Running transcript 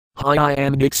Hi, I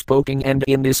am Nick speaking, and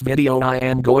in this video I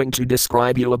am going to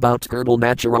describe you about herbal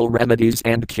natural remedies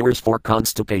and cures for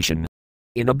constipation.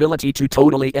 Inability to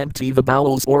totally empty the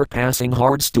bowels or passing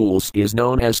hard stools is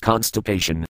known as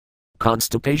constipation.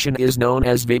 Constipation is known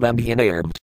as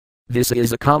vibambhinairbd. This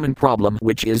is a common problem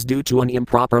which is due to an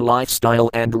improper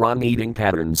lifestyle and wrong eating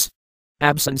patterns.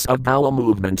 Absence of bowel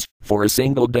movement for a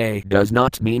single day does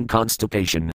not mean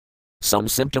constipation. Some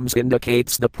symptoms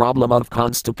indicates the problem of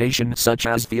constipation, such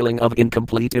as feeling of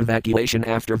incomplete evacuation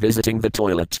after visiting the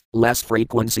toilet, less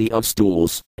frequency of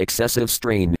stools, excessive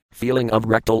strain, feeling of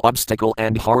rectal obstacle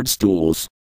and hard stools.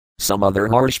 Some other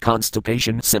harsh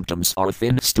constipation symptoms are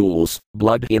thin stools,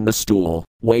 blood in the stool,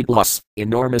 weight loss,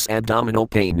 enormous abdominal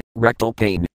pain, rectal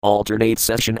pain, alternate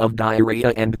session of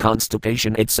diarrhea and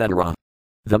constipation, etc.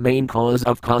 The main cause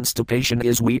of constipation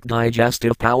is weak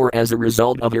digestive power as a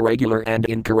result of irregular and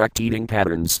incorrect eating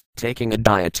patterns, taking a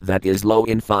diet that is low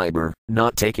in fiber,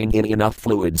 not taking in enough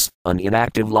fluids, an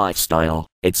inactive lifestyle,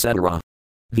 etc.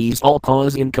 These all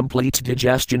cause incomplete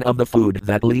digestion of the food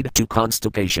that lead to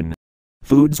constipation.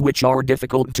 Foods which are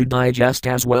difficult to digest,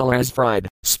 as well as fried,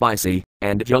 spicy,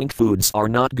 and junk foods, are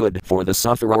not good for the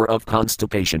sufferer of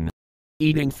constipation.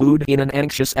 Eating food in an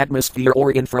anxious atmosphere or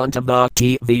in front of the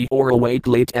TV or awake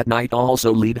late at night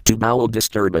also lead to bowel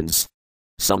disturbance.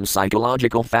 Some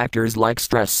psychological factors like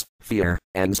stress, fear,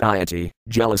 anxiety,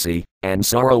 jealousy, and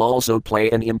sorrow also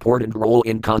play an important role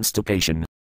in constipation.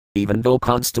 Even though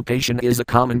constipation is a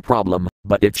common problem,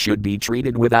 but it should be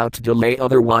treated without delay,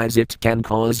 otherwise it can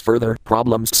cause further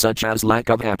problems such as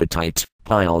lack of appetite,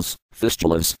 piles,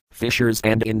 fistulas, fissures,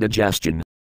 and indigestion.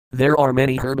 There are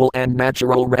many herbal and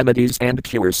natural remedies and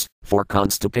cures for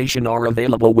constipation are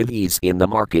available with ease in the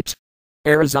market.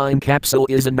 Aerozyme capsule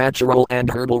is a natural and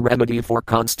herbal remedy for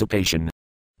constipation.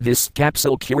 This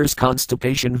capsule cures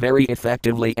constipation very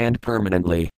effectively and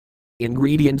permanently.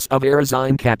 Ingredients of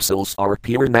Aerozyme capsules are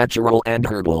pure natural and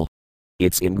herbal.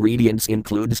 Its ingredients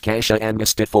includes Cassia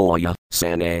angustifolia,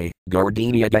 Sana,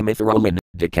 Gardenia dimethyroline,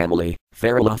 Decamelie,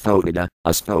 Ferula foetida,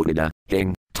 Asphodida,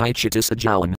 Hing, Tychitus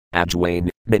ajawan, Ajwain,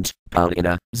 Mint,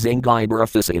 Paulina, Zingiber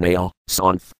officinale,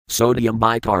 Sonth, Sodium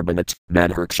bicarbonate,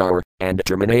 Madherkshire, and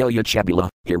Terminalia chebula,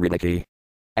 Hiridiki.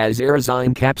 As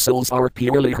Aerozyme capsules are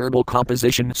purely herbal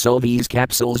composition, so these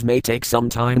capsules may take some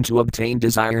time to obtain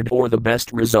desired or the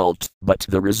best result, but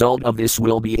the result of this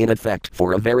will be in effect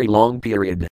for a very long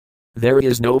period. There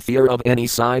is no fear of any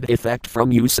side effect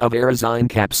from use of Aerozyme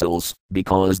capsules,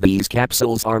 because these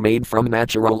capsules are made from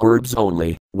natural herbs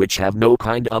only, which have no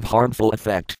kind of harmful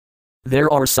effect.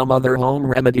 There are some other home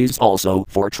remedies also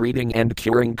for treating and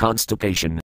curing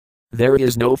constipation. There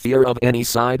is no fear of any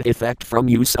side effect from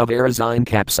use of Aerozyme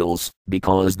capsules,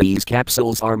 because these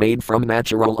capsules are made from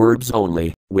natural herbs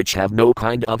only, which have no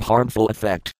kind of harmful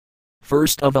effect.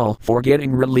 First of all, for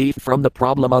getting relief from the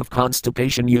problem of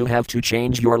constipation, you have to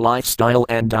change your lifestyle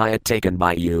and diet taken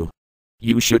by you.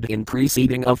 You should increase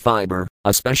eating of fiber,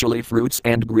 especially fruits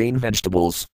and green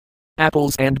vegetables.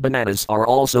 Apples and bananas are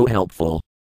also helpful.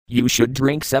 You should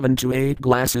drink 7 to 8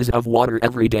 glasses of water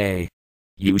every day.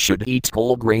 You should eat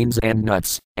whole grains and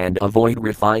nuts, and avoid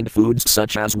refined foods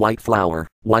such as white flour,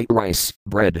 white rice,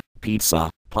 bread, pizza,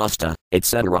 pasta,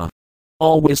 etc.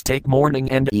 Always take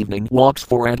morning and evening walks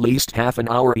for at least half an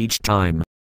hour each time.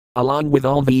 Along with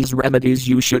all these remedies,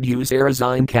 you should use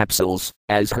Aerozyme capsules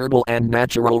as herbal and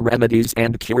natural remedies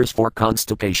and cures for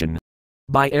constipation.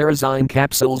 Buy Aerozyme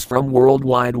capsules from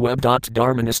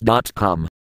worldwideweb.darmanis.com.